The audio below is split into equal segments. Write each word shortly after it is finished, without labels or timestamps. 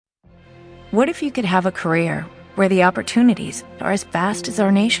What if you could have a career where the opportunities are as vast as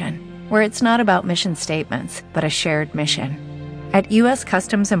our nation, where it's not about mission statements, but a shared mission? At U.S.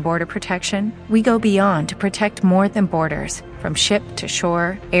 Customs and Border Protection, we go beyond to protect more than borders. From ship to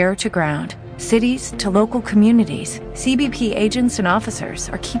shore, air to ground, cities to local communities, CBP agents and officers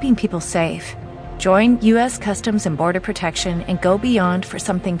are keeping people safe. Join U.S. Customs and Border Protection and go beyond for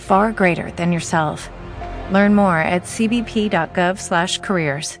something far greater than yourself. Learn more at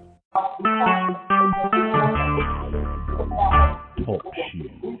cbp.gov/careers. Talk show.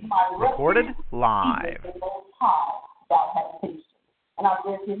 Recorded live. And I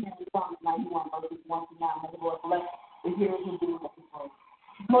read to him in Psalms 91, verses 1 to 9. May the Lord bless and hear him do what he prays.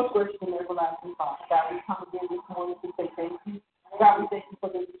 Most gracious and everlasting Father, God, we come again this morning to say thank you. God, we thank you for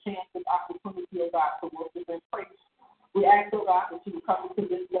this chance, this opportunity, oh God, to worship and praise. We ask, oh God, that you would come into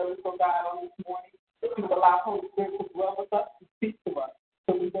this service, oh God, on this morning, that you would allow Holy Spirit to dwell with us, to speak to us,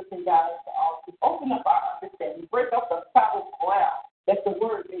 so we just and God us to all to open up our understanding, break up the fallow ground, that the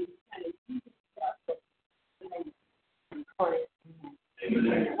word may be planted deep in us, so we may pray.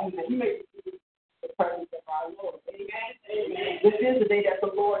 Amen. Amen. You may receive the presence of our Lord. Amen. Amen. This is the day that the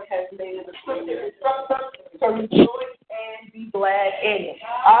Lord has made, and the scripture instructs us to rejoice and be glad in it.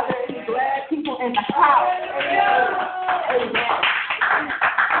 Are there any glad people in the house? Amen. Amen.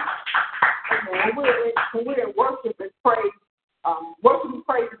 When we're in worship and praise, worship and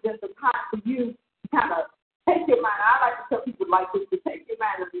praise is just a time for you to kind of take your mind. I like to tell people like this, to take your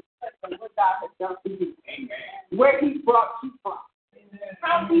mind and reflect on what God has done for you. Amen. Where He brought you from.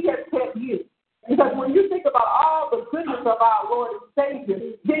 How He has kept you. Because when you think about all the goodness of our Lord and Savior,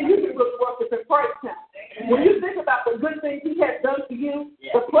 then you can really worship and praise Him. When you think about the good things He has done for you,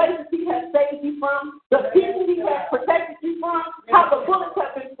 the places He has saved you from, the people He has protected you from, how the bullets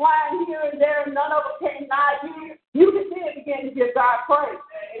have been flying here and there and none of them came nigh you, you can then begin to give God praise.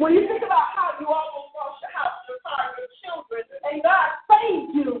 When you think about how you almost lost your house, your car, your children, and God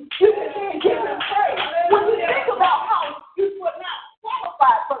saved you, you can then give Him praise. When you think about how you were not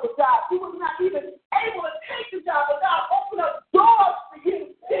qualified for the job, you were not even able to take the job, but God opened up doors for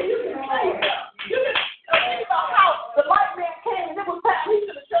you, then you can praise Him. You can think about how the light man came and it was time He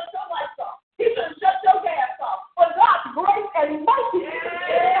should have shut your lights off. He should have shut your gas off. But God's grace and mercy.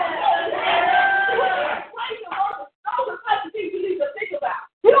 Those are the types of things you need to think about.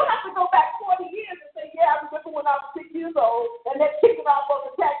 You don't have to go back 40 years and say, yeah, I remember when I was 6 years old and that chicken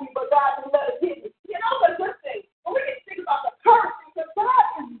almost attacked me, but God didn't let it get me. You know, that's a good thing. But we need to think about the curse, because God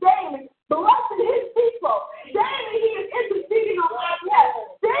is daily blessing His people. Daily He is interceding on our behalf.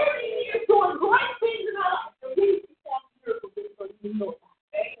 Daily He is doing great things in our life. And He is performing miracles because we know it.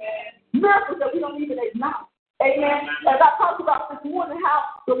 Amen. Miracles that we don't even acknowledge. Amen. As I talked about this morning,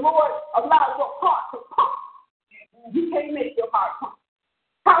 how the Lord allows your heart to pump. You can't make your heart pump.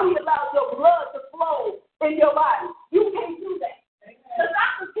 How He allows your blood to flow in your body. You can't do that. The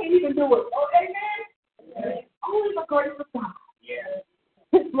doctors can't even do it. Oh, amen? Amen. Only the grace of God. Yeah.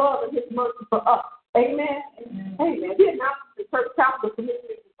 His love and His mercy for us. Amen? Amen. We announced the church council commission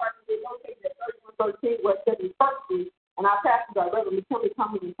is located at 3113 West 71st Street, and our pastors are Reverend McKinley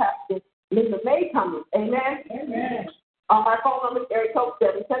Cummings and Pastor Linda May Cummings. Amen? Amen. My phone number is area code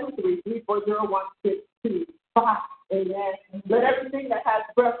 773-340-1625. Amen. Let everything that has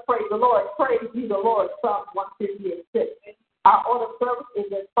breath praise the Lord. Praise ye the Lord. Psalms 150:6. Our order of service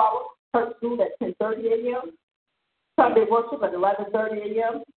is as follows. Church school at 10:30 a.m. Sunday worship at 11:30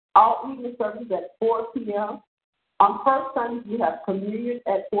 a.m. All evening services at 4 p.m. On first Sundays, we have communion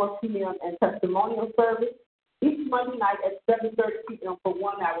at 4 p.m. and testimonial service. Each Monday night at 7:30 p.m. for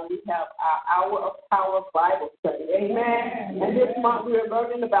 1 hour, we have our Hour of Power Bible study. Amen. And this month, we are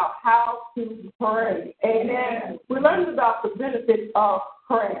learning about how to pray. Amen. We're learning about the benefits of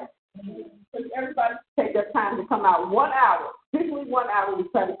prayer. So everybody take their time to come out 1 hour. Typically 1 hour we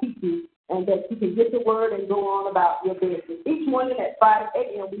try to teach you, and that you can get the word and go on about your business. Each morning at 5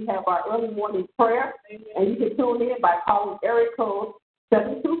 a.m. we have our early morning prayer, and you can tune in by calling area code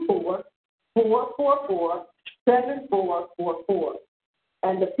 724-444-7444.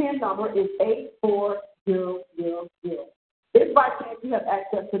 And the PIN number is 84000. If by chance you have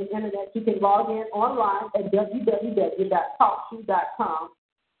access to the internet, you can log in online at www.talkshoe.com,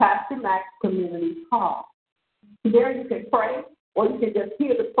 pastormack community hall. There you can pray, or you can just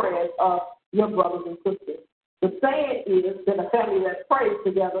hear the prayers of your brothers and sisters. The saying is that a family that prays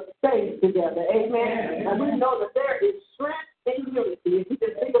together stays together. Amen. And we know that there is strength in unity. If you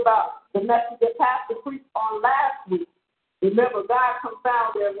just think about the message that Pastor preached on last week, remember God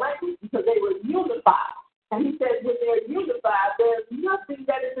confounded their language because they were unified. And He says when they're unified, there's nothing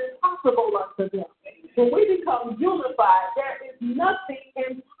that is impossible unto them. When we become unified, there is nothing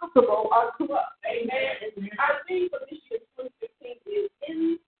impossible unto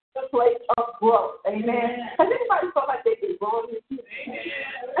Amen. Has anybody felt like they've been growing this year?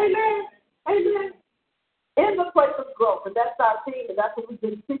 Amen. Amen. In the place of growth, and that's our theme, and that's what we've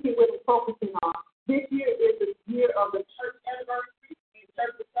been sticking with and focusing on. This year is the year of the church anniversary, and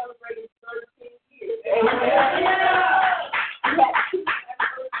church is celebrating 13 years. Amen. We had 2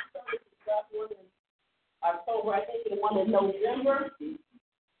 anniversary services, one in October, I think, and one in November.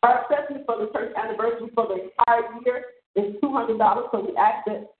 Our assessment for the church anniversary for the entire year is $200, so we ask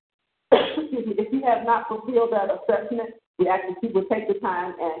that, if you have not fulfilled that assessment, we ask that you would take the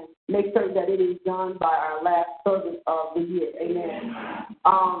time and make sure that it is done by our last service of the year. Amen.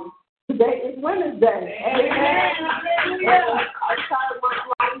 Today is Women's Day. Amen. Our entire month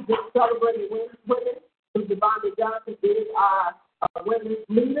long is celebrating women. Devonda Johnson is our women's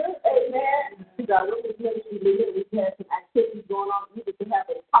leader. Amen. She's our women's ministry leader. We've had some activities going on. We just had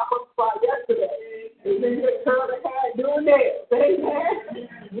a pop-up spot yesterday. We've been here curling hair doing nails. Amen.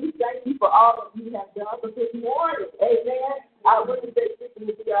 We thank you for all that you have done for this morning. Amen. Our Women's Day system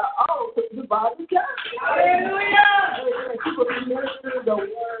will be our own to Devonda Johnson. Hallelujah. She will be ministering the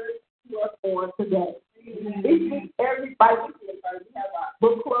word to us on today. Each week, every bi-weekly, we have our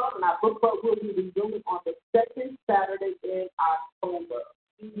book club, and our book club will be resuming on the second Saturday in October.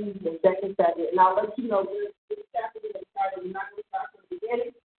 The second Saturday. And I'll let you know this Saturday they started. We're not going to start from the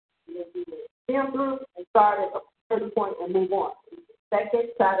beginning. We're going to do the film through and start at a certain point and move on. Second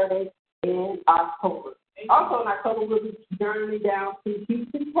Saturday in October. Also in October, we'll be journeying down to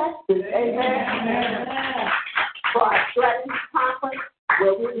Houston, Texas. Amen. For our strategy conference,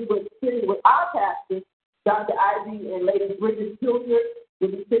 where we'll be sitting with our pastors, Dr. Ivy and Lady Bridget Jr.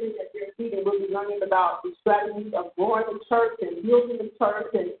 will be sitting at their feet, and we'll be learning about the strategies of growing the church and building the church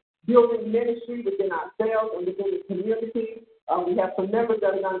and building ministry within ourselves and within the community. We have some members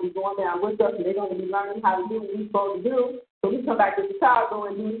that are going to be going down with us, and they're going to be learning how to do what we're supposed to do. So we come back to Chicago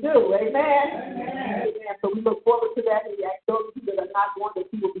and do. Amen. Amen. So we look forward to that, and we ask those people that are not going that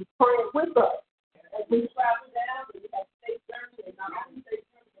you will be praying with us as we travel down and we have safe journey, and not only safe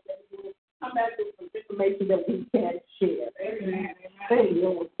journey, but that we will come back with some information that we can share. Amen.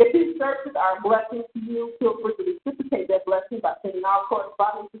 Amen. If these searches are a blessing to you, feel free to reciprocate that blessing by sending our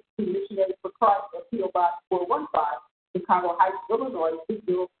correspondence to Missionaries for Christ at P.O. Box 415, Chicago Heights, Illinois,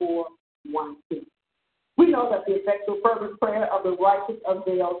 60412. We know that the effectual fervent prayer of the righteous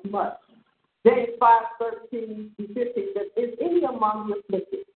avails much. James 5:13-15 says, "Is any among you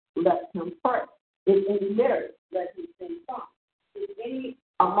afflicted? Let him pray. If any married, let him sing songs. If any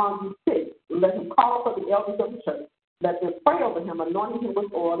among you sick, let him call for the elders of the church. Let them pray over him, anointing him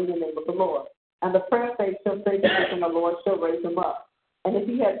with oil in the name of the Lord. And the prayer of faith shall save him, and the Lord shall raise him up. And if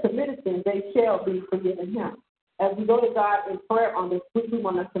he has committed sin, they shall be forgiven him." As we go to God in prayer on this week, we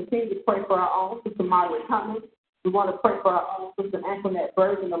want to continue to pray for our own Sister Margaret Cummings. We want to pray for our own Sister Antoinette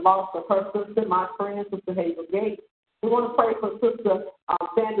Bird and the loss of her sister, my friend, Sister Hazel Gates. We want to pray for Sister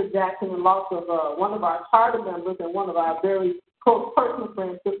Sandra Jackson and loss of one of our charter members and one of our very close personal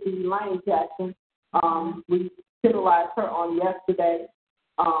friends, Sister Elaine Jackson. We funeralized her on yesterday.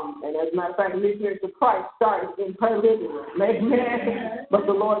 And as a matter of fact, Missionaries for Christ started in her living room. Amen. But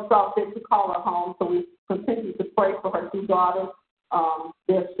the Lord saw fit to call her home, so we continue to pray for her 2 daughters,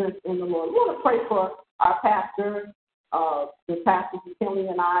 their strength in the Lord. We want to pray for our pastor, the pastors, Kelly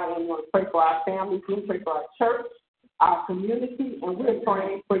and I, and we want to pray for our families. We pray for our church, our community, and we're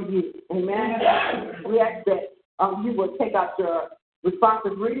praying for you. Amen. We ask that you will take out your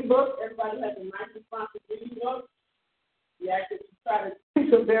responsive reading book. Everybody has a nice responsive reading book. We ask that you try to pick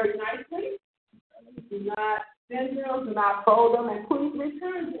them very nicely. Do not send them, do not fold them, and please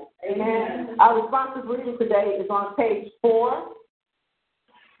return them. Amen. Our responsive reading today is on page 4.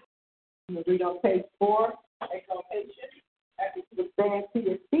 I'm going to read on page 4. Exaltation. After you stand to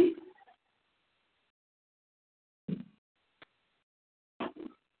your feet.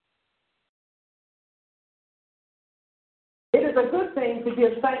 It is a good thing to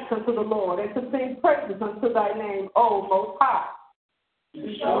give thanks unto the Lord and to sing praises unto thy name, O Most High.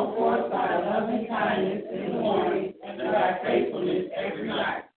 To show forth thy loving kindness in the morning and thy faithfulness every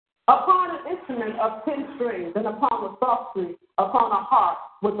night. Upon an instrument of 10 strings and upon a psaltery, upon a harp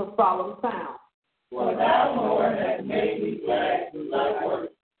with a solemn sound. For thou, Lord, hast made me glad through thy work.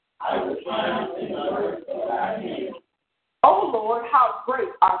 I will triumph in the works of thy hands. O Lord, how great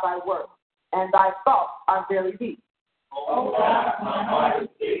are thy works, and thy thoughts are very deep. O God, my heart is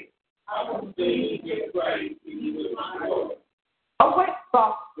sick. I will sing and give praise to you with my Lord. Awake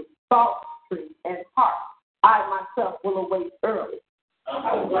psaltery and harp. I myself will awake early.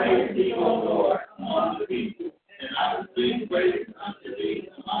 I will praise thee, O Lord, among the people, and I will sing praise unto thee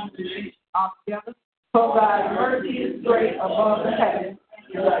among the nations. All together. For thy mercy is great above the heavens,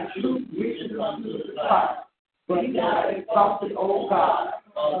 and thy truth reaches unto the clouds. But thou exalted, O God,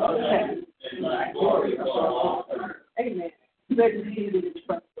 of the heavens, and thy glory above all earth. Amen. Let us see the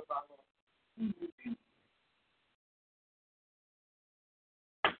expression of our Lord.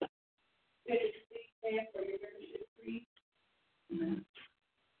 Stand for your membership, please. Amen.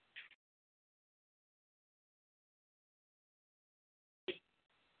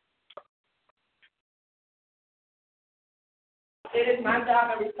 It is my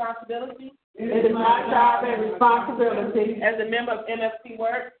job and responsibility. It is my job and responsibility As a member of MFC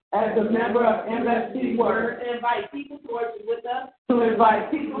Work. as a member of MFC Work To invite people to worship with us. to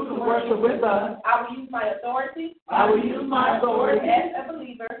invite people to worship with us. I will use my authority. I will use my authority As a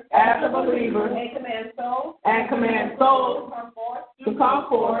believer. and command souls. and command souls To come forth. to come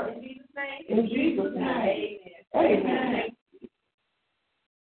forth In Jesus' name. in Jesus' name. Amen.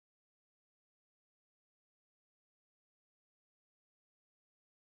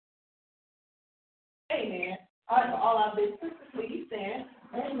 Amen. All right, for all our big sisters, please stand.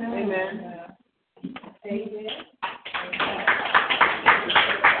 Amen. Amen.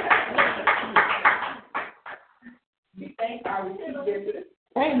 We thank our receivers.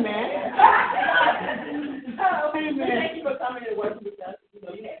 Amen. Thank you for coming to worship with us. You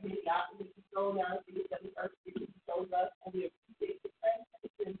know, you had many opportunities to show us, you showed us, and we appreciate the friends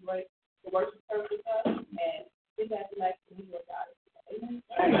to enjoy the worship service with us, and we have to like to hear God. Amen.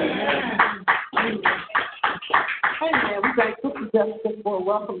 Amen. We thank Sister Jessica for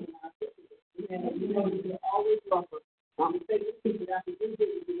welcoming us. And you know, you're always welcome. I'm saying to people that I can do this,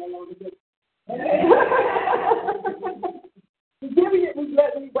 you no longer do it.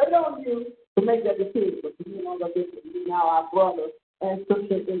 We wait on you to make that decision, but you no longer do it. You're now our brother and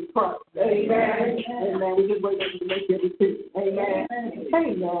sister in Christ. Amen. Amen. We just wait on you to make that decision. Amen.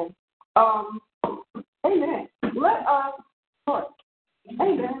 Amen. Amen. Let us pray.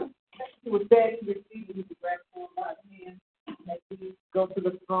 Amen. It was bad to receive you the grace on God's hand as we go to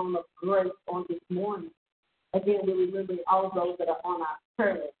the throne of grace on this morning. Again, we remember all of those that are on our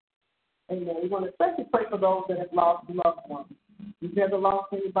prayer list. Amen. We want to especially pray for those that have lost loved ones. You've never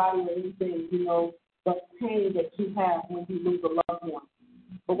lost anybody or anything, you know, the pain that you have when you lose a loved one.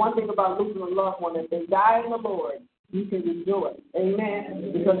 But one thing about losing a loved one, if they die in the Lord, you can rejoice.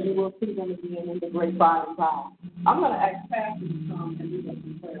 Amen. Because you will see them again in the great fire and time. I'm going to ask Pastor to come and do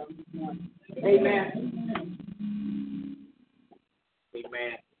some prayer this morning. Amen.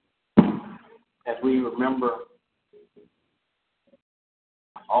 Amen. As we remember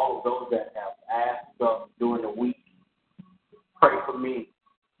all of those that have asked us during the week, pray for me.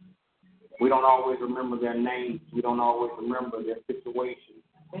 We don't always remember their names. We don't always remember their situations.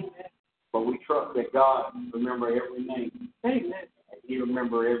 Amen. But we trust that God remember every name. Amen. And He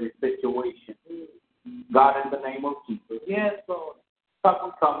remember every situation. God, in the name of Jesus. Yes, Lord.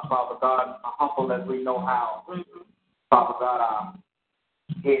 Come, Father God, humble as we know how. Father God, our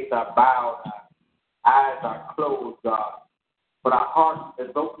heads are bowed, our eyes are closed, God. But our heart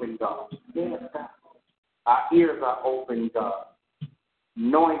is open, God. Yes, God. Our ears are open, God.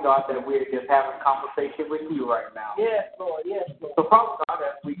 Knowing, God, that we're just having a conversation with you right now. Yes, Lord. Yes, Lord. So, Father God,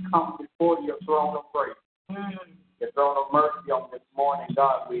 as we come before your throne of grace, your throne of mercy on this morning,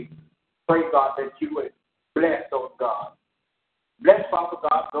 God, we pray, God, that you would bless those, God. Bless, Father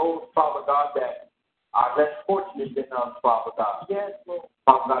God, those, Father God, that are less fortunate than us, Father God. Yes, Lord.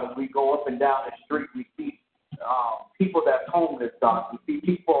 Father God, as we go up and down the street, we see people that's homeless, God. We see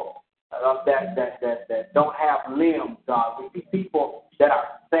people that don't have limbs, God. We see people that are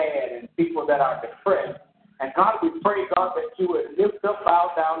sad and people that are depressed. And God, we pray, God, that you would lift up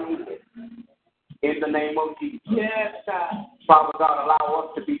our down heads in the name of Jesus. Yes, God. Father God, allow us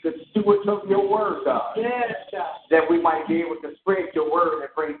to be good stewards of your word, God. Yes, God. That we might be able to spread your word and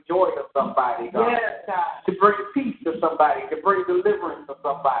bring joy to somebody, God. Yes, God. To bring peace to somebody, to bring deliverance to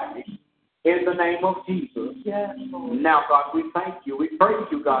somebody. In the name of Jesus. Yes, Lord. Now, God, we thank you. We praise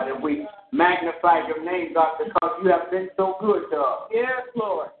you, God, and we magnify your name, God, because you have been so good to us. Yes,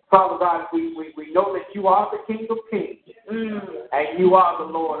 Lord. Father God, we know that you are the King of Kings, and you are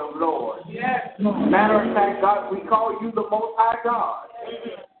the Lord of Lords. Yes, Lord. Matter of fact, God, we call you the Most High God,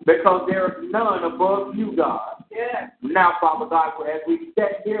 because there is none above you, God. Yes. Now, Father God, as we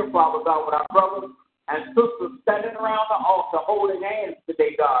sit here, Father God, with our brothers and sisters standing around the altar holding hands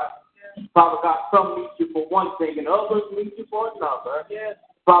today, God, Father God, some need you for one thing and others need you for another. Yes.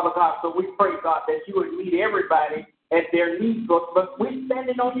 Father God, so we pray, God, that you would meet everybody at their needs, but we're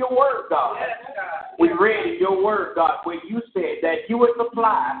standing on your word, God. Yes, God. We read in your word, God, where you said that you would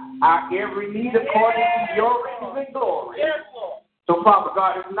supply our every need according to your riches and glory. Yes, Lord. So, Father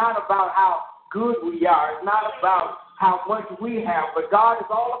God, it's not about how good we are. It's not about how much we have, but God is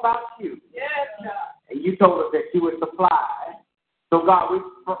all about you. Yes, God. And you told us that you would supply. So, God,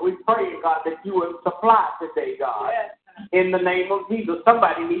 we pray, God, that you would supply today, God. Yes. In the name of Jesus.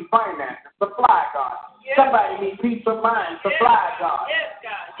 Somebody needs finances. Supply, God. Yes. Somebody needs peace of mind. Supply, Yes. God. Yes,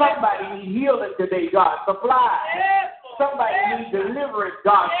 God. Somebody needs healing today, God. Supply. Yes, Lord. Somebody Yes, needs deliverance,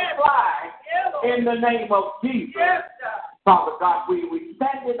 God. Yes. Supply. Yes, Lord. In the name of Jesus. Yes, God. Father God, we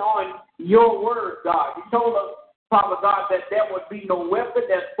standing on your word, God. You told us, Father God, that there would be no weapon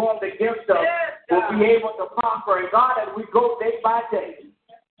that's formed against us will be able to prosper. And God, as we go day by day,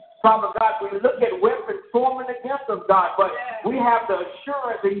 Father God, we look at weapons forming against us, God, but we have the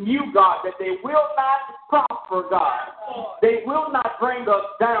assurance in you, God, that they will not prosper, God. They will not bring us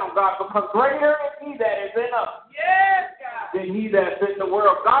down, God, because greater is he that is in us than he that's in the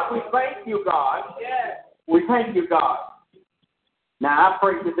world. God, we thank you, God. We thank you, God. Now, I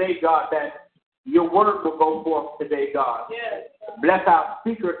pray today, God, that your word will go forth today, God. Bless our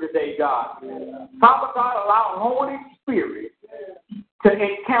speaker today, God. Father God, allow Holy Spirit to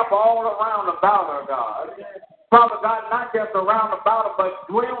encamp all around about her, God. Father God, not just around about her, but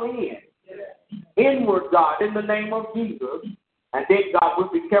dwell inward, God, in the name of Jesus. And then, God,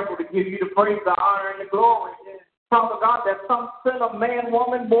 we'll be careful to give you the praise, the honor, and the glory. Father God, that some sinner, man,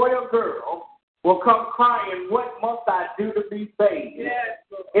 woman, boy, or girl will come crying, what must I do to be saved?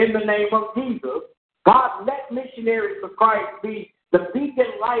 In the name of Jesus. God, let missionaries for Christ be the beacon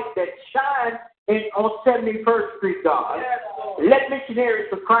light that shines on 71st Street, God. Let missionaries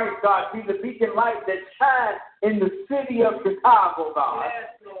for Christ, God, be the beacon light that shines in the city of Chicago, God.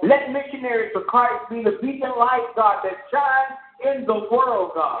 Let missionaries for Christ be the beacon light, God, that shines in the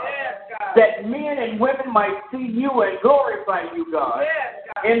world, God. That men and women might see you and glorify you, God.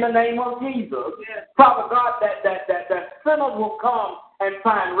 In the name of Jesus. Father God, that sinners will come and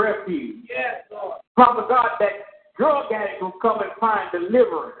find refuge. Father God, that drug addicts will come and find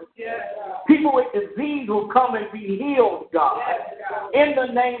deliverance. People with disease will come and be healed, God. In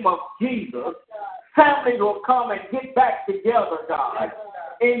the name of Jesus. Families will come and get back together, God.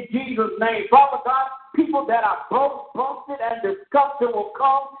 In Jesus' name. Father God, people that are broke, busted, and disgusted will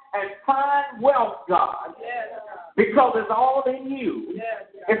come and find wealth, God. Because it's all in you.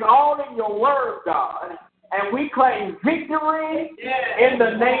 It's all in your word, God. And we claim victory in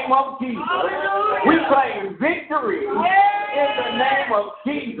the name of Jesus. We claim victory in the name of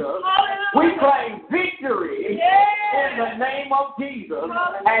Jesus. We claim victory in the name of Jesus.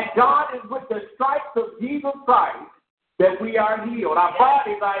 And God is with the stripes of Jesus Christ that we are healed. Our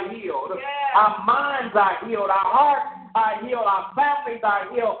bodies are healed. Our minds are healed. Our hearts are healed. Our families are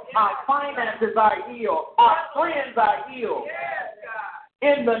healed. Our finances are healed. Our friends are healed.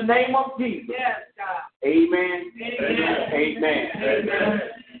 In the name of Jesus. Amen. Amen. Amen. Amen.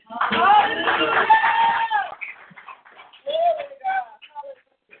 Hallelujah.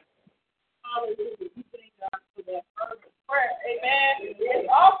 Hallelujah. We thank God for that fervent prayer. Amen. It's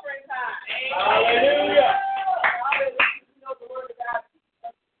offering time. Hallelujah. Hallelujah. You know the word of God teaches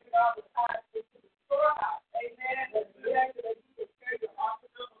us to bring all the tithes into the storehouse. Amen. We ask that you can carry your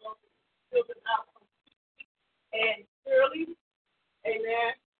offering envelope and fill them out completely and clearly.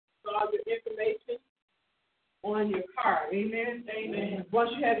 Amen. So all your information on your card. Amen. Amen.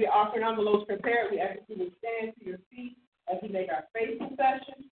 Once you have your offering envelopes prepared, we ask you to stand to your feet as we make our faith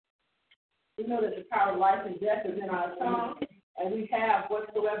confession. We know that the power of life and death is in our tongue, and we have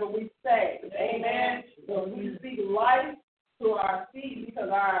whatsoever we say. Amen. So we speak life to our seed because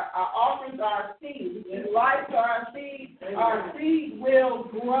our offerings are our seed. We speak life to our seed will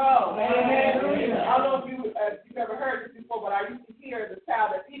grow. Amen. I don't know if you've ever heard this before, but I used to hear as a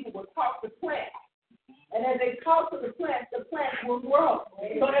child that people would talk to plants. And as they talk to the plants will grow.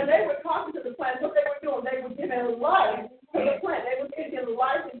 So as they were talking to the plants, what they were doing, they were giving life to the plant. They were giving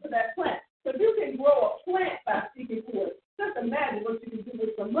life into that plant. So you can grow a plant by speaking to it. Just imagine what you can do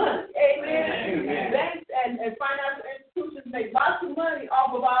with some money. Amen. Banks and financial institutions make lots of money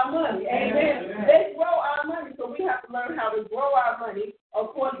off of our money. Amen. They grow our money, so we have to learn how to grow our money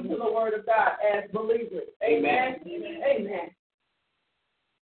according to the word of God as believers. Amen. Amen. Amen.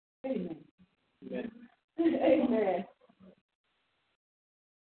 Amen. Amen.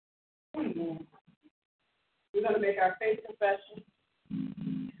 Amen. We're going to make our faith confession.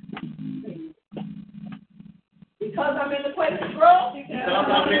 Because I'm in the place of growth. I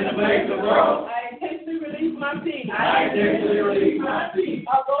intentionally release my seed.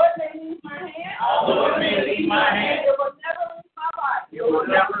 Although it may leave my hand. It will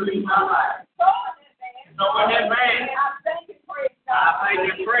never leave my life. So in advance. I thank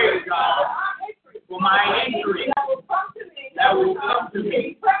and praise God. For my increase. That will come to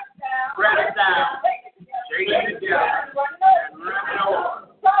me. Press down. Shake it together.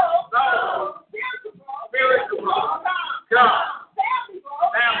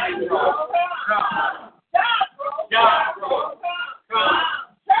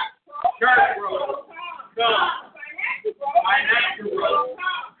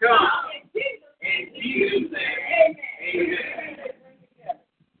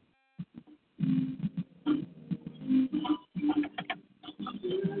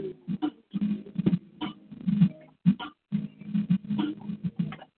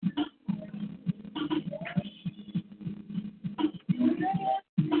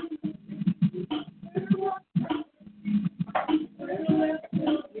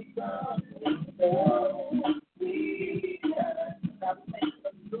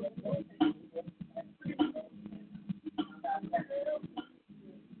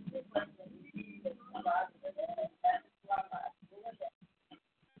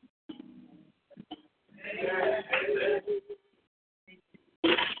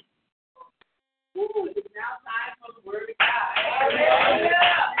 Ooh, it's now time for the word of God. Hallelujah.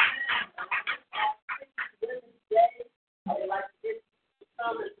 I would like to get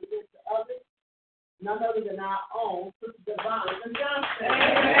comments to this to others, none other than our own Sister Devon Johnson.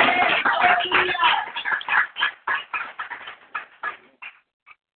 Hallelujah.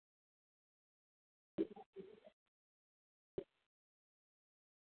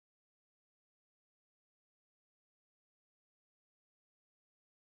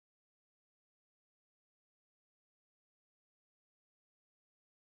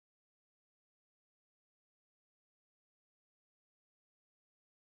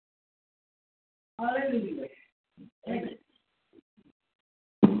 Hallelujah. Amen.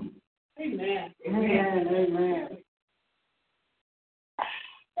 Amen. Amen. Amen.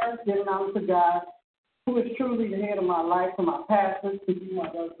 First, giving honor to God, who is truly the head of my life, to my pastors, to you, my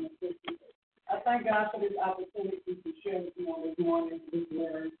brothers and sisters. I thank God for this opportunity to share with you on this morning this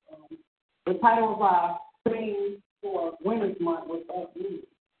word. The title of our theme for Women's Month was Uproot.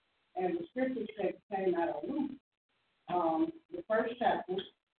 And the scripture text came out of Luke, the first chapter.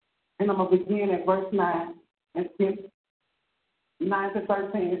 And I'm going to begin at verse 9 and skip 9 to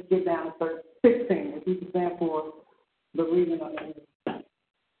 13 and skip down to 16, if you can stand for the reading of it.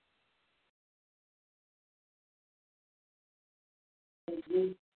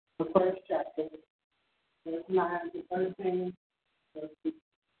 The first chapter, verse 9 to 13, verse 16.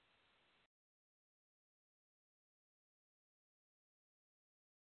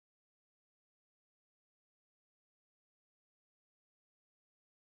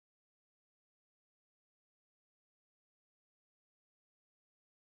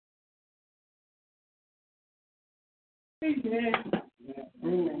 Amen.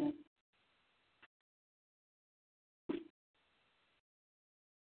 Amen.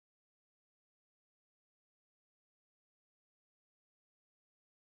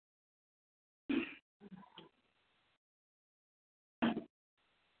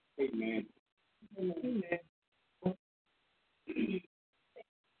 Amen. Amen.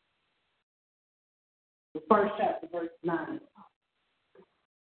 The first chapter, verse 9.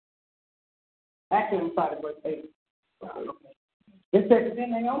 Actually, I'm sorry, verse 8. It says, then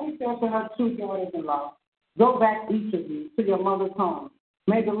Naomi said to her two daughters-in-law, go back, each of you, to your mother's home.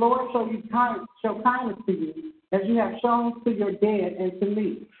 May the Lord show kindness to you, as you have shown to your dead and to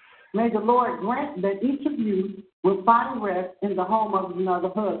me. May the Lord grant that each of you will find rest in the home of another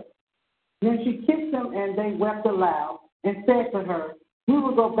husband. Then she kissed them, and they wept aloud, and said to her, we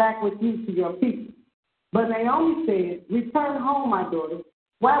will go back with you to your people. But Naomi said, return home, my daughter.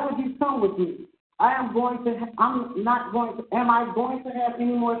 Why would you come with me? Am I going to have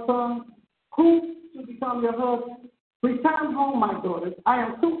any more sons? Who to become your husband? Return home, my daughters. I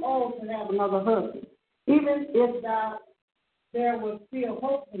am too old to have another husband. Even if there was still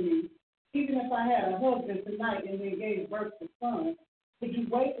hope for me, even if I had a husband tonight and they gave birth to sons, would you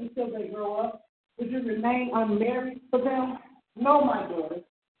wait until they grow up? Would you remain unmarried for them? No, my daughters.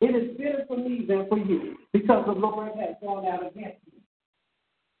 It is better for me than for you, because the Lord has gone out against me.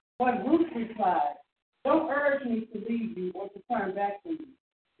 But Ruth replied, don't urge me to leave you or to turn back from you.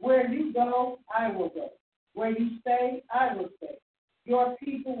 Where you go, I will go. Where you stay, I will stay. Your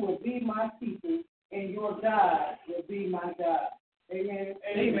people will be my people, and your God will be my God. Amen.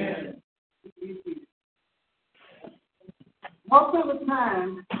 Amen. Most of the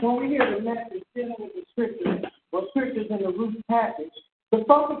time, when we hear the message dealing with the scriptures or scriptures in the Ruth passage, the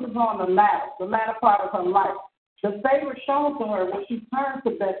focus is on the latter part of her life. The favor shown to her when she turned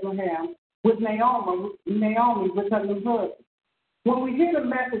to Bethlehem with Naomi with her new husband. When we hear the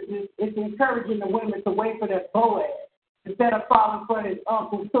messages, it's encouraging the women to wait for their Boaz instead of falling for his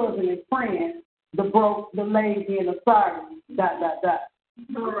uncle, cousin, and friend, the broke, the lazy, and the sorry, ...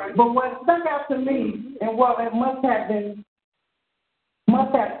 All right. But what stuck out to me and what it must have taken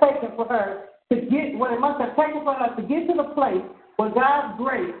for her to get to the place where God's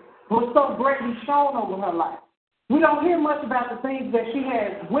grace was so greatly shown over her life. We don't hear much about the things that she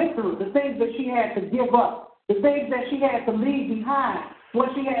had went through, the things that she had to give up, the things that she had to leave behind, what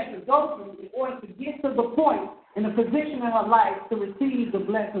she had to go through in order to get to the point in the position in her life to receive the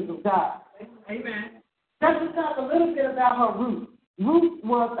blessings of God. Amen. Let's just talk a little bit about her Ruth. Ruth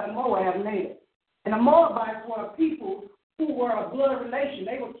was a Moab native, and the Moabites were a people who were a blood relation.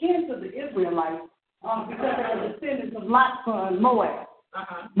 They were kin to the Israelites because they were descendants of Lot's son, Moab.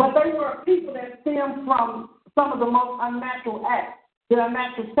 Uh-huh. But they were a people that stemmed from some of the most unnatural acts, the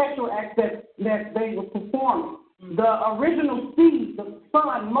unnatural sexual acts that they were performing. Mm-hmm. The original seed, the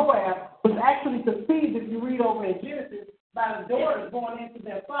son, Moab, was actually conceived, if you read over in Genesis, by the daughters going into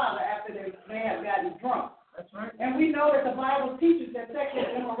their father after they had gotten drunk. That's right. And we know that the Bible teaches that sexual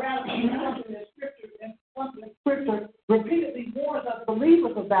immorality is something that Scripture repeatedly warns us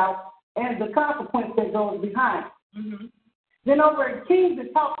believers about and the consequence that goes behind. Mm-hmm. Then over in Kings,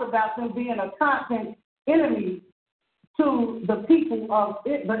 it talks about them being a constant enemy to the people of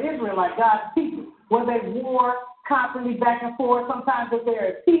the Israelites, God's people, where they war constantly back and forth. Sometimes they're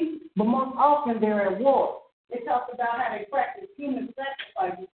at peace, but most often they're at war. It talks about how they practice human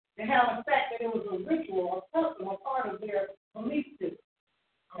sacrifices and how the fact that it was a ritual, a custom, a part of their belief system.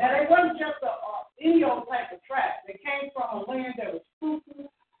 Now, they wasn't just any old type of tribe. They came from a land that was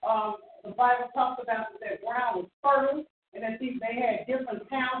fruitful. The Bible talks about that ground was fertile and that they had different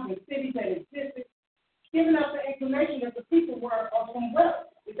towns and cities that existed, giving us the inclination that the people were of some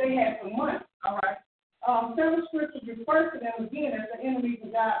wealth, that they had some money. All right. Several scriptures refer to them again as the enemies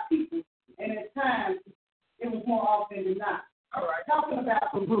of God's people, and at times it was more often than not. All right. Talking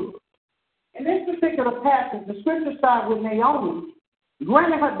about the root. In this particular passage, the scripture starts with Naomi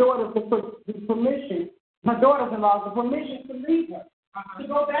granting her daughters the permission, her daughters-in-law, the permission to leave her, to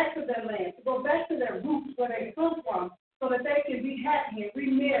go back to their land, to go back to their roots where they come from, so that they can be happy and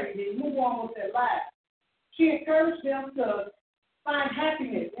remarried and move on with their lives. She encouraged them to find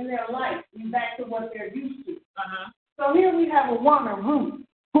happiness in their life and back to what they're used to. So here we have a woman, Ruth,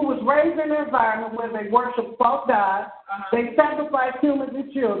 who was raised in an environment where they worshiped false gods, they sacrificed humans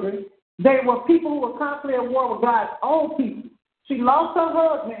and children, they were people who were constantly at war with God's own people. She lost her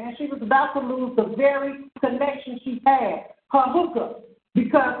husband, and she was about to lose the very connection she had, her hookup,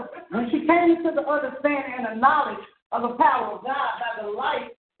 because when she came into the understanding and the knowledge of the power of God by the life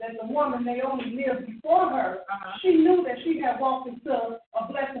that the woman Naomi lived before her, she knew that she had walked into a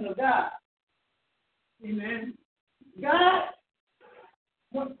blessing of God. Amen. God,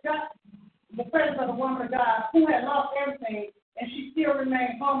 the presence of the woman of God who had lost everything, and she still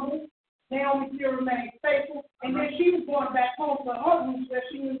remained humble. Naomi still remained faithful, and then she was going back home to her roots where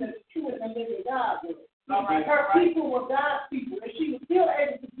she knew that the true and living God was. Her people were God's people, and she was still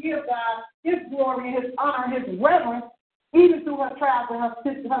able to give God His glory and His honor and His reverence, even through her trials and her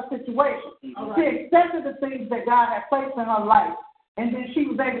situation. She accepted the things that God had placed in her life, and then she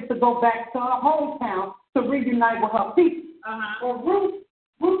was able to go back to her hometown to reunite with her people. Well, Ruth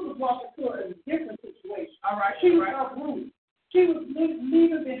was walking through a different situation. She was uprooted. She was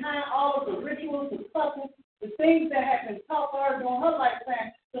leaving behind all of the rituals, the customs, the things that had been taught her during her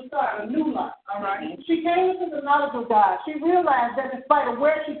lifetime to start a new life. She came into the knowledge of God. She realized that in spite of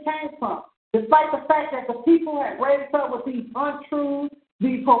where she came from, despite the fact that the people had raised her with these untruths,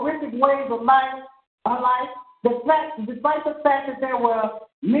 these horrific ways of life, despite the fact that there were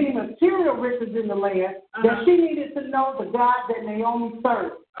many material riches in the land, that she needed to know the God that Naomi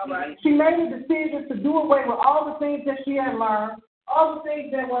served. She made a decision to do away with all the things that she had learned, all the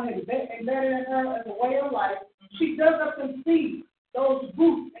things that were embedded in her as a way of life. She dug up some seeds, those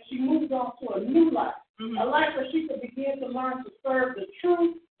roots, and she moved on to a new life, a life where she could begin to learn to serve the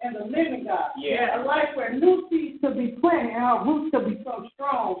true and the living God, a life where new seeds could be planted and her roots could become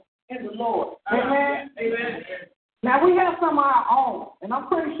strong in the Lord. Amen? Amen. Now, we have some of our own, and I'm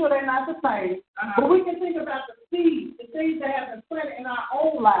pretty sure they're not the same, but we can think about the seeds that have been planted in our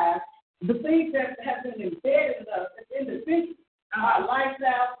own lives, the things that have been embedded in us as individuals, our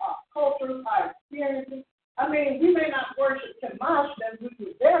lifestyle, our culture, our experiences. I mean, we may not worship Shamash, that which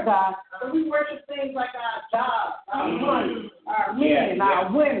is their God, but we worship things like our jobs, our money, our men,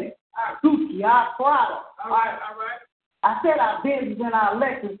 our women, our Gucci, our Prada. All right. I said our Benzes and our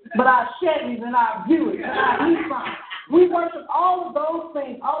Lexus, but our Chevys and our Buicks and our Nissan. We worship all of those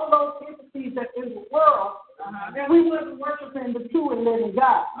things, all of those entities that in the world, and we wasn't worshiping the true and living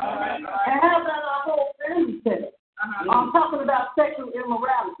God. And how about our whole family set? I'm talking about sexual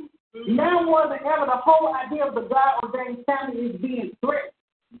immorality. Now more than ever, the whole idea of the God-ordained family is being threatened.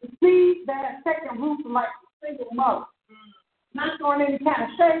 The seed that has taken root like a single mother. Not throwing any kind of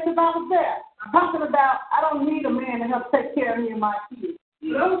shade because I was there. I'm talking about I don't need a man to help take care of me and my kids.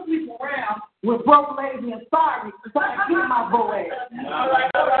 Those people around with broke, lazy, and sorry to try to get my boy ass. All right.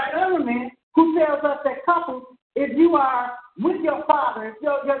 Government who tells us that couples, if you are with your father, if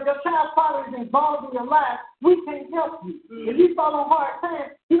your child's father is involved in your life, we can't help you. If you fall on hard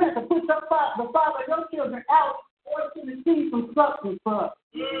times, you have to put the father of your children out or to receive some substance for us.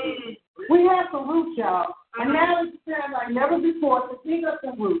 We have some roots, y'all, and now it's time like never before to dig up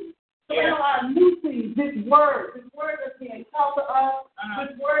some roots. So our new seeds, this word that's being taught to us,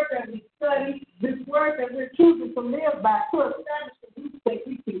 this word that we study, this word that we're choosing to live by, to establish the roots that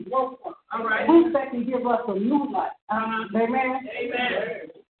we can grow from. Roots that can give us a new life. Amen?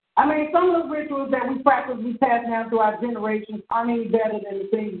 I mean, some of the rituals that we practice, we pass down through our generations aren't any better than the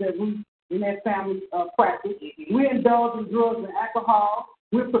things that in that family practice. We indulge in drugs and alcohol.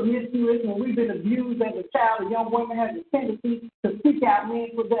 We're promiscuous. When we've been abused as a child, a young woman has a tendency to seek out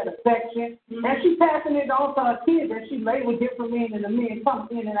men for that affection. And she's passing it on to her kids as she lay with different men and the men come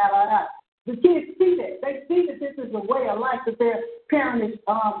in and out of her house. The kids see that. They see that this is a way of life that their parent is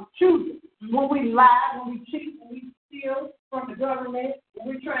choosing. When we lie, when we cheat, when we steal from the government, when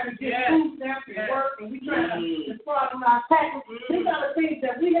we're trying to get food stamps and work, and we're trying to defraud on our taxes, these are the things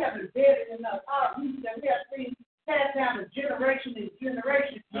that we have embedded in our roots that we have seen passed down to generation and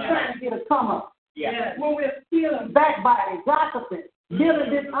generation, trying to get a come up. When we're stealing, backbiting, gossiping,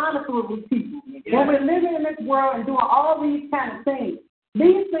 dealing dishonestly with people, when we're living in this world and doing all these kind of things,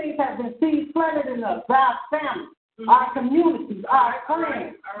 these things have been seeds planted in us by our family, our communities, our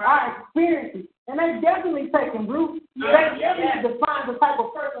clans, our experiences, and they've definitely taken root. They definitely define the type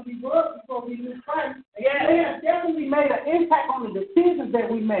of person we were before we knew Christ. They have definitely made an impact on the decisions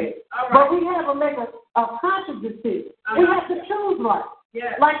that we made. But we have to make a conscious decision. We have to choose right.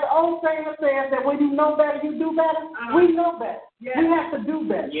 Like the old saying says that when you know better, you do better. We know better. We have to do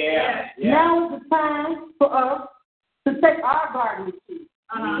better. Now is the time for us to take our garden seeds,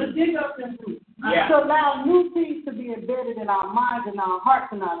 to dig up them roots, to allow new seeds to be embedded in our minds and our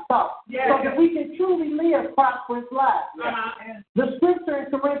hearts and our thoughts, so that we can truly live prosperous lives. The scripture in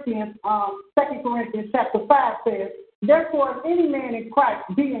Corinthians, 2 Corinthians chapter 5 says, therefore, if any man in Christ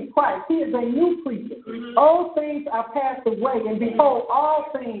be in Christ, he is a new creature. Old things are passed away, and behold, all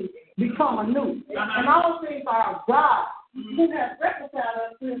things become anew. And all things are of God, who has reconciled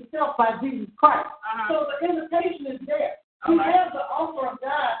us to himself by Jesus Christ. So the invitation is there. We have the offer of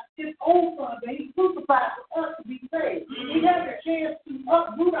God, his own son, that he crucified for us to be saved. We have the chance to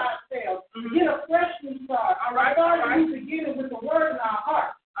uproot ourselves, get a fresh new start. Start new beginning with the word in our heart.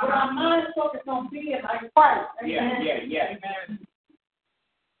 With our minds focused on being like Christ. Amen.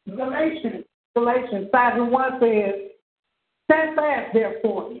 Galatians 5:1 says, stand fast,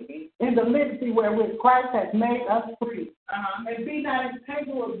 therefore, in the liberty wherewith Christ has made us free. And be not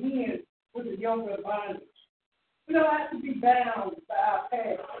entangled again with the yoke of bondage. We don't have to be bound by our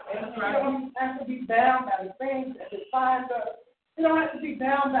past. And we don't have to be bound by the things that define us. We don't have to be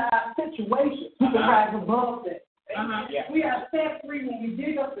bound by our situations. We can rise above that. We are set free when we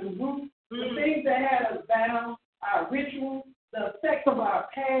dig up the roots, the things that had us bound, our rituals, the effects of our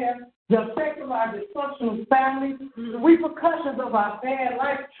past, the effects of our dysfunctional families, the repercussions of our bad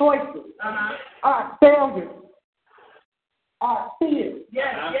life choices, our failures, our fears.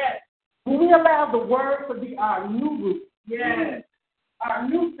 When we allow the word to be our new root, our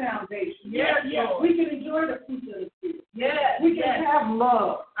new foundation, we can enjoy the fruits of the Spirit. We can have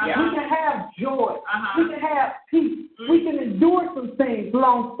love. We can have joy. We can have peace. We can endure some things,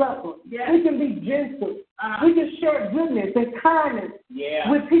 long suffering. We can be gentle. We can share goodness and kindness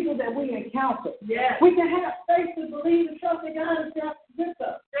with people that we encounter. We can have faith to believe and trust that God is with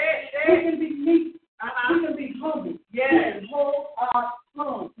us. We can be meek. We can be humble. We can hold our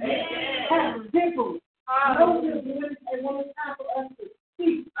tongue. Have temperance. Notice when it's time for us to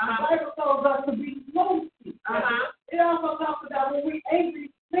speak. The Bible tells us to be slow to speak. It also talks about when we're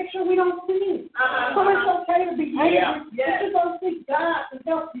angry, make sure we don't sin. So it's okay to be angry. But you don't seek God to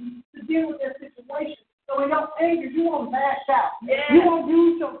help you to deal with that situation. So when you're angry, you won't lash out. You won't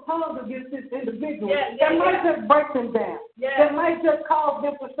use your tongue against this individual. That might just break them down. That might just cause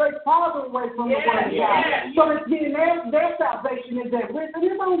them to stray farther away from the word of God. So it's getting their salvation is at risk, and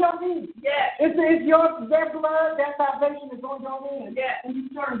it's on your end. It's their blood, their salvation is on your end. And you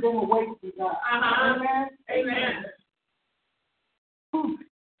turn them away from God. Amen.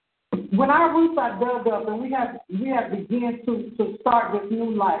 When our roots are dug up and we have begun to start this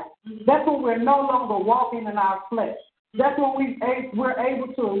new life, that's when we're no longer walking in our flesh. That's when we're able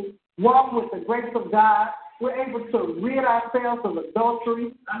to walk with the grace of God. We're able to rid ourselves of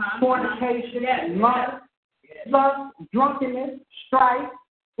adultery, fornication, lust, drunkenness, strife,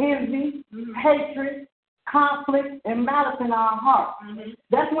 envy, hatred, conflict, and malice in our heart.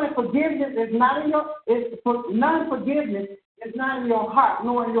 That's when forgiveness is not in non-forgiveness is not in your heart,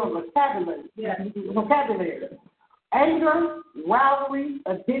 nor in your vocabulary. Anger, rivalry,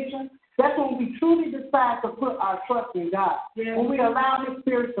 addiction, that's when we truly decide to put our trust in God. When we allow His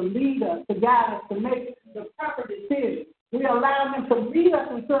Spirit to lead us, to guide us, to make the proper decisions. We allow Him to lead us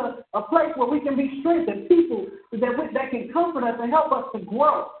into a place where we can be strengthened, people that can comfort us and help us to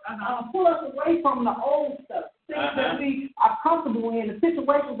grow. Pull us away from the old stuff, things that we are comfortable in, the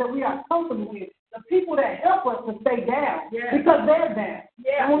situations that we are comfortable in. The people that help us to stay down because they're down.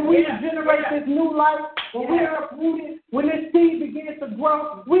 And when we generate this new life, when we're uprooted, when this seed begins to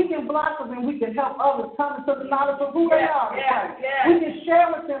grow, we can blossom and we can help others coming to the knowledge of who they are in Christ. We can share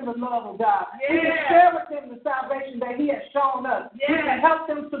with them the love of God. We can share with them the salvation that He has shown us. We can help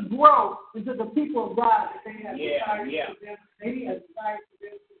them to grow into the people of God that they have desired for them. He has desired for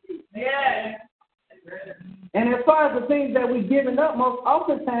them to be. And as far as the things that we've given up, most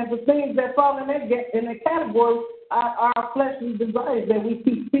oftentimes the things that fall in that category are our fleshly desires that we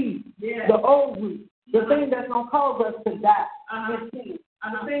keep feeding. The old root, the thing that's going to cause us to die.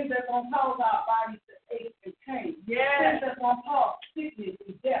 The things that's going to cause our bodies to ache and pain. The things that's going to cause sickness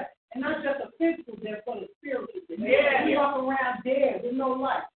and death. And not just a physical death, but a spiritual death. We walk around dead with no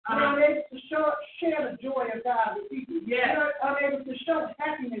life. We're unable to share the joy of God with people. We're unable to show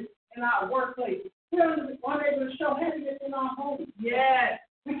happiness in our workplaces. We're unable to show happiness in our homes.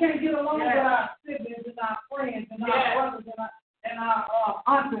 We can't get along with our siblings and our friends and our brothers and our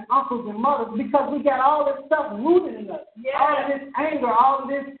aunts and uncles and mothers because we got all this stuff rooted in us. All of this anger, all of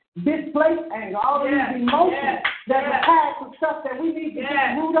this displaced anger, all of these emotions that are tied to stuff that we need to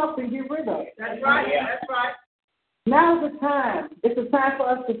get root up and get rid of. That's right. That's right. Now's the time. It's a time for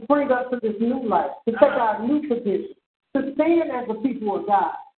us to spring up to this new life, to take our new position, to stand as the people of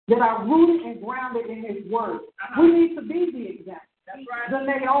God that are rooted and grounded in His Word. We need to be the example. That's right. The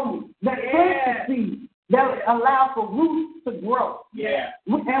Naomi that plant the seed that allow for roots to grow.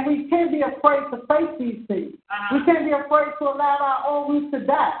 And we can't be afraid to face these things. We can't be afraid to allow our old roots to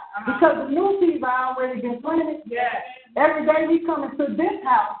die because the new seeds are already been planted. Every day we come into this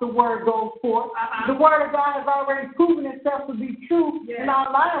house, the Word goes forth. The Word of God has already proven itself to be true in our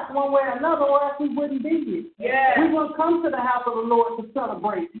lives one way or another, or else we wouldn't be here. We will come to the house of the Lord to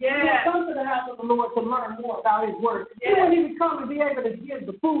celebrate. We will come to the house of the Lord to learn more about His Word. We wouldn't even come to be able to give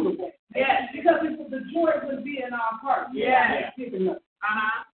the food away. Because the joy would be in our heart. Giving us.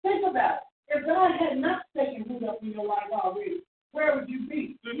 Think about it. If God had not taken root up in your life already, where would you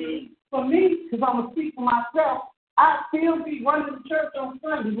be? For me, because I'm going to speak for myself, I'd still be running the church on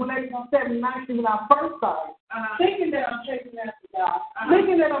Sundays when they was on 79th Street when I first started, thinking that I'm chasing after God,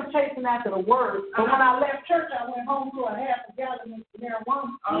 thinking that I'm chasing after the Word. But when I left church, I went home to a half a gallon of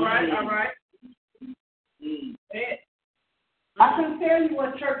marijuana. All right. I couldn't tell you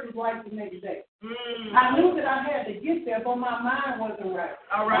what church was like the next day. I knew that I had to get there, but my mind wasn't right.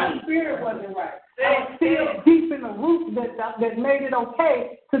 My spirit wasn't right. I was still deep in the roots that made it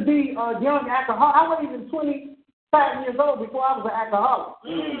okay to be a young alcoholic. I wasn't even 25 years old before I was an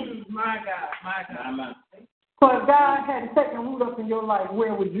alcoholic. My God. So if God hadn't taken root up in your life,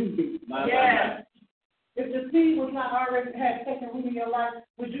 where would you be? If the seed was not already had taken root in your life,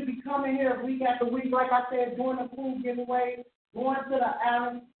 would you be coming here week after week, like I said, doing the food giveaway, going to the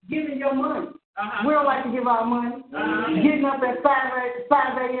island, giving your money? We don't like to give our money. Getting up at 5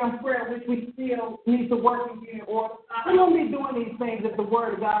 a.m. prayer, which we still need to work and get in order. We don't be doing these things if the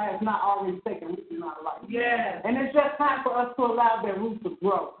Word of God has not already taken root in our life. And it's just time for us to allow their roots to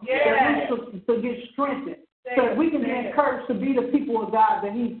grow, their roots to get strengthened. So that we can be encouraged to be the people of God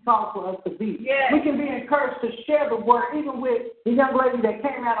that He's called for us to be. We can be encouraged to share the Word, even with the young lady that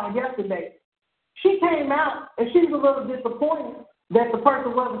came out on yesterday. She came out, and she was a little disappointed that the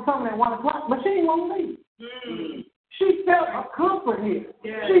person wasn't coming at 1 o'clock, but she didn't want to leave. She felt a comfort here.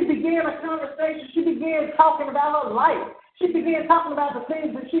 She began a conversation. She began talking about her life. She began talking about the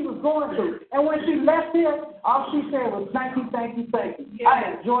things that she was going through. And when she left here, all she said was, thank you.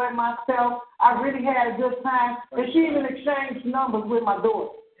 I enjoyed myself. I really had a good time. And she even exchanged numbers with my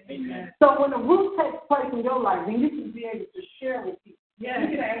daughter. So when the root takes place in your life, then you can be able to share with people.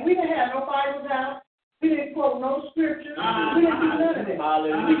 And we didn't have no Bibles out. We didn't quote no scriptures. We didn't do none of that.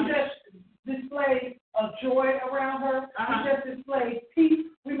 We just displayed a joy around her. We just displayed peace.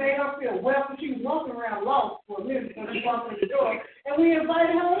 We made her feel welcome. She was walking around lost for a minute when she walked in the door, and we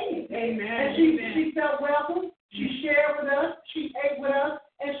invited her in. And she felt welcome. She shared with us. She ate with us,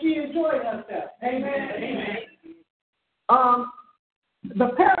 and she enjoyed herself. The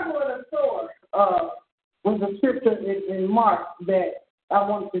parable of the sower was a scripture in Mark that I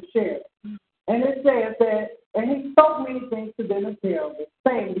wanted to share. And it says that, and he spoke many things to them in parables,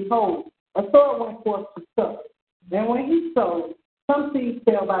 saying, behold, a sower went forth to sow. And when he sowed, some seeds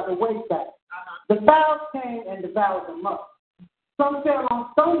fell by the wayside. The fowls came and devoured them up. Some fell on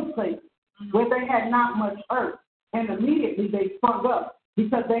stony places where they had not much earth, and immediately they sprung up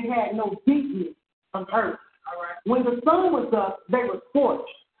because they had no deepness of earth. When the sun was up, they were scorched,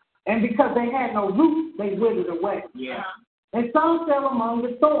 and because they had no roots, they withered away. And some fell among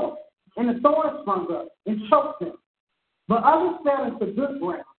the thorns, and the thorns sprung up and choked them. But others fell into good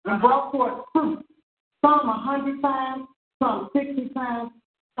ground and brought forth fruit, some 100 times, some 60 times,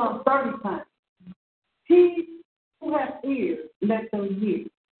 some 30 times. He who has ears, let them hear.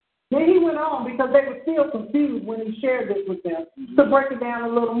 Then he went on, because they were still confused when he shared this with them, to break it down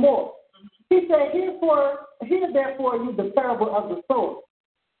a little more. He said, hear therefore you the parable of the sower.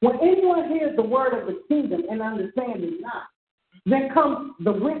 When anyone hears the word of the kingdom and understands it not, then comes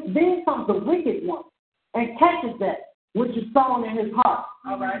the wicked one and catches that which is sown in his heart.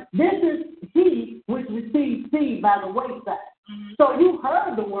 All right. This is he which receives seed by the wayside. So you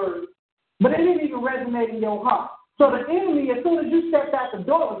heard the word, but it didn't even resonate in your heart. So the enemy, as soon as you stepped out the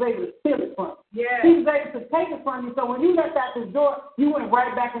door, was able to steal it from you. Yeah. He was able to take it from you. So when you left out the door, you went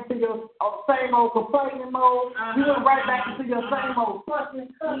right back into your same old complaining mode. You went right back into your same old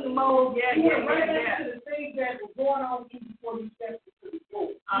cussing mode. You went right back into the things that were going on before you stepped into the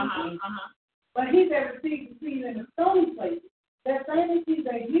door. But he that receives the seed in the stony place, that same seed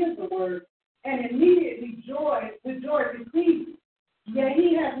that hears the word, and immediately with joy receives it. Yet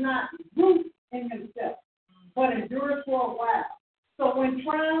he has not root in himself, but endures for a while. So when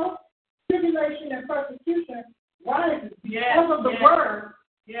trials, tribulation, and persecution rises because of the word,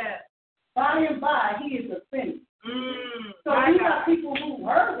 by and by he is offended. So these are people who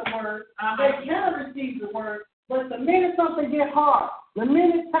heard the word, they can receive the word, but the minute something gets hard, the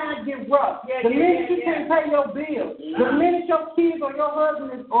minute times get rough, the minute you can't pay your bills, the minute your kids or your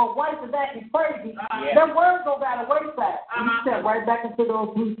husband or wife is acting crazy, that word goes by the wayside. And you step right back into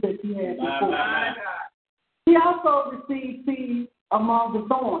those roots that you had before. He also received seed among the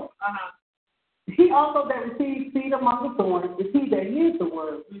thorns. He also that receives seed among the thorns is he that hears the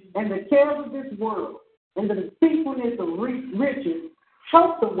word, and the cares of this world and the deceitfulness of riches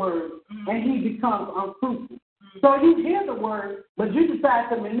choke the word, and he becomes unfruitful. So you hear the word, but you decide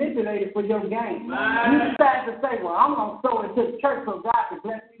to manipulate it for your gain. You decide to say, well, I'm going to sow it to the church so God can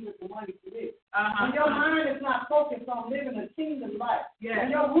bless me with the money for this. When your mind is not focused on living a kingdom life, when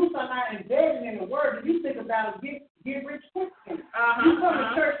your roots are not embedded in the word, and you think about it, get rich quick. You come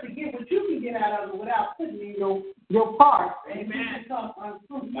to church to get what you can get out of it without putting in your part. Amen. You become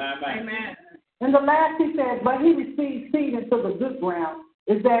unfruitful. Amen. And the last he said, but he receives seed into the good ground.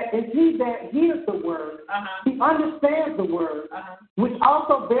 Is he that hears the word, he understands the word, which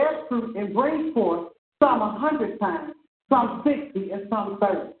also bears fruit and brings forth some 100 times, some 60, and some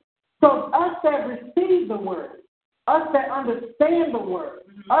 30. So us that receive the word, us that understand the word,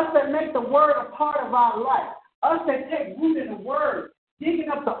 us that make the word a part of our life, us that take root in the word, digging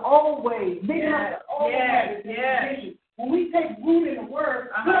up the old ways, digging up the old habits and traditions. When we take root in the word,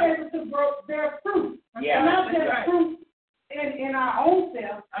 we're able to bear fruit. And not just fruit in our own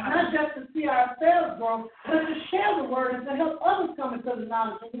self, not just to see ourselves grow, but to share the word and to help others come into the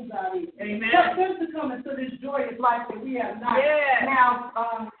knowledge of who God is. Amen. Help them to come into this joyous life that we have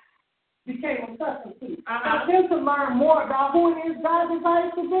now became accustomed to. Help them to learn more about who it is God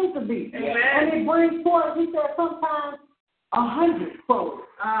desires for them to be. Amen. And it brings forth, he said, sometimes 100-fold,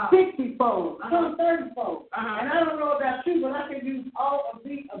 60-fold, some 30-fold. And I don't know about you, but I can use all of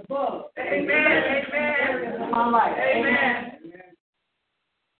the above. Amen. Amen. In my life. Amen.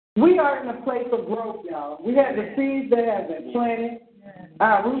 We are in a place of growth, y'all. We have the seeds that have been planted.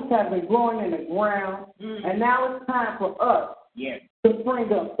 Our roots have been growing in the ground. And now it's time for us to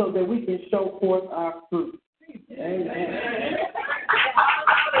spring up so that we can show forth our fruit. Amen.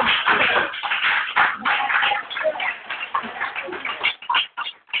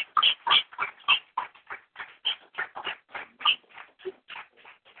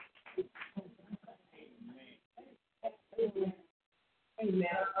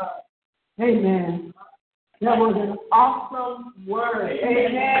 Amen. That was an awesome word.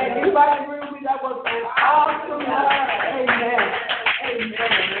 Amen. Anybody agree with me? That was an awesome word. Amen.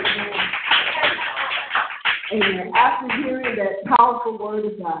 Amen. Amen. After hearing that powerful word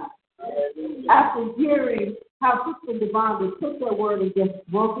of God, after hearing how Sister Devonda took that word and just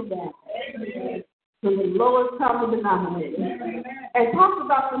broke it down to the lowest common denominator and talked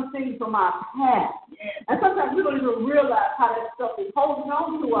about some things from our past. And sometimes we don't even realize how that stuff is holding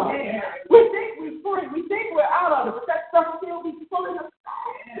on to us. We think we're free. We think we're out of it, but that stuff still be pulling us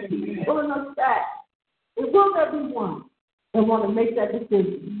back. Pulling us back. And will there be one that want to make that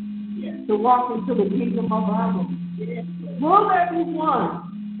decision to walk into the kingdom of our Lord? Will there be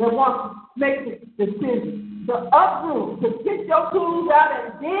one that wants to make the decision to uproot, to get your tools out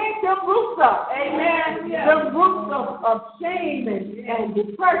and dig them roots up? Amen. The roots of shame and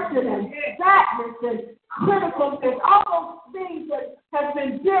depression and sadness and criticalness, all those things that have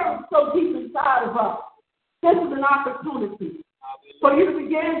been buried so deep inside of us. This is an opportunity for you to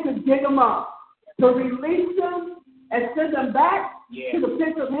begin to dig them up, to release them and send them back to the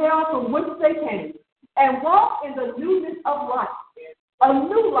pits of hell from which they came, and walk in the newness of life, a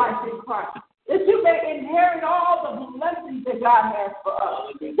new life in Christ. that you may inherit all the blessings that God has for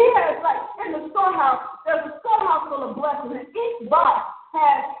us. He has, like, in the storehouse, there's a storehouse full of blessings, and each box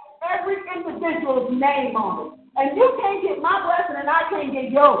has every individual's name on it. And you can't get my blessing, and I can't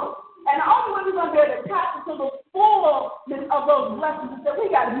get yours. And the only way we're going to be able to tap into the fullness of those blessings is that we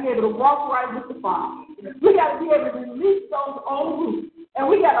got to be able to walk right with the Father. We got to be able to release those old roots. And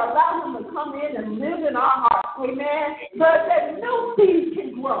we got to allow him to come in and live in our hearts. Amen? So that new seed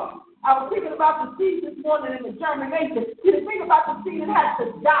can grow. I was thinking about the seed this morning in the germination. You think about the seed, it has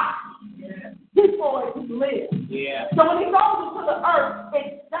to die before it can live. Yeah. So when it goes into the earth,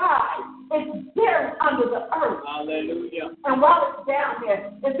 it dies. It's buried under the earth. Hallelujah. And while it's down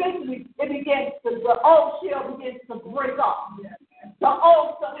there, eventually the old shell begins to break off. The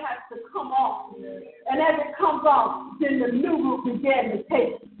old stuff has to come off. And as it comes off, then the new root begins to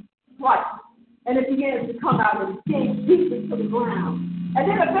take flight. And it begins to come out and dig deep into the ground. And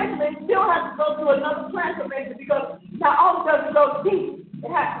then eventually it still has to go through another transformation because not only does it go deep,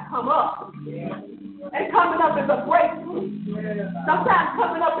 it has to come up. And coming up is a breakthrough. Sometimes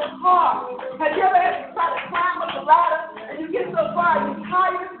coming up is hard. Have you ever had to try to climb up the ladder and you get so far you're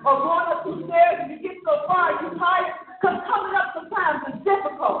tired, or going up the stairs and you get so far you're tired? Because coming up sometimes is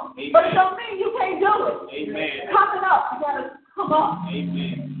difficult. Amen. But it don't mean you can't do it. Amen. Coming up, you got to come up.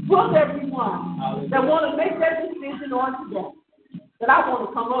 Amen. Will there be one that want to make that decision on today? That I want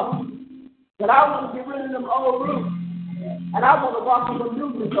to come up. That I want to get rid of them old roots. And I want to walk in the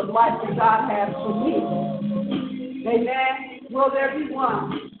newness of life that God has for me. Amen. Will there be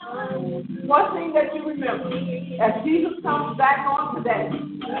one? One thing that you remember, as Jesus comes back on today,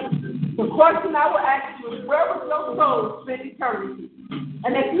 the question I will ask you is, where will your soul spend eternity?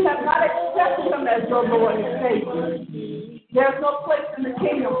 And if you have not accepted him as your Lord and Savior, there's no place in the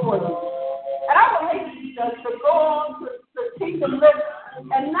kingdom for you. And I would hate to go on to kingdom living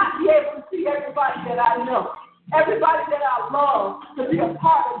and not be able to see everybody that I know, everybody that I love, to be a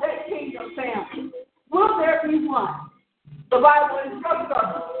part of that kingdom family. Will there be one? The Bible instructs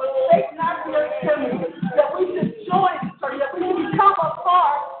us, but take not the assembly, that we should join the church, that we should become a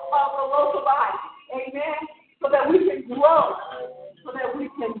part of the local body. Amen? So that we can grow, so that we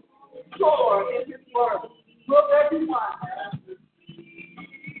can soar in his word. Will there be one?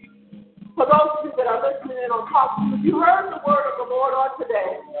 For those of you that are listening in on Talk, if you heard the word of the Lord on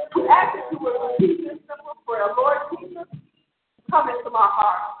today, we ask that you would repeat this simple prayer. Lord Jesus, come into my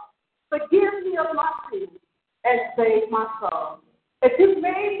heart. Forgive me of my sins and save my soul. If you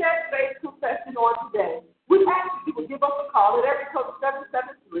made that faith confession on today, we ask that you would give us a call at area code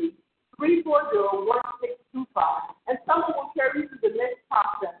 773-340-1625, and someone will carry you through the next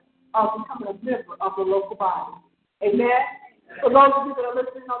process of becoming a member of the local body. Amen. For those of you that are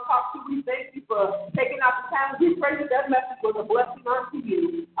listening on Talk 2, we thank you for taking out the time. We pray that message was a blessing unto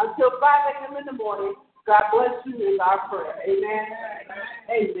you. Until 5 a.m. in the morning, God bless you is our prayer. Amen.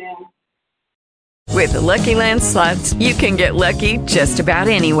 Amen. With the Lucky Land Slots, you can get lucky just about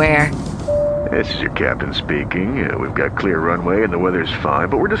anywhere. This is your captain speaking. We've got clear runway and the weather's fine,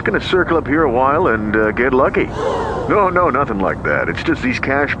 but we're just going to circle up here a while and get lucky. No, nothing like that. It's just these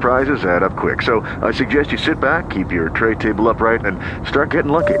cash prizes add up quick. So I suggest you sit back, keep your tray table upright, and start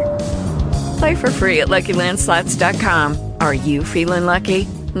getting lucky. Play for free at LuckyLandSlots.com. Are you feeling lucky?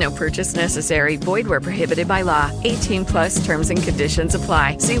 No purchase necessary. Void where prohibited by law. 18+ terms and conditions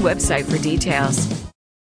apply. See website for details.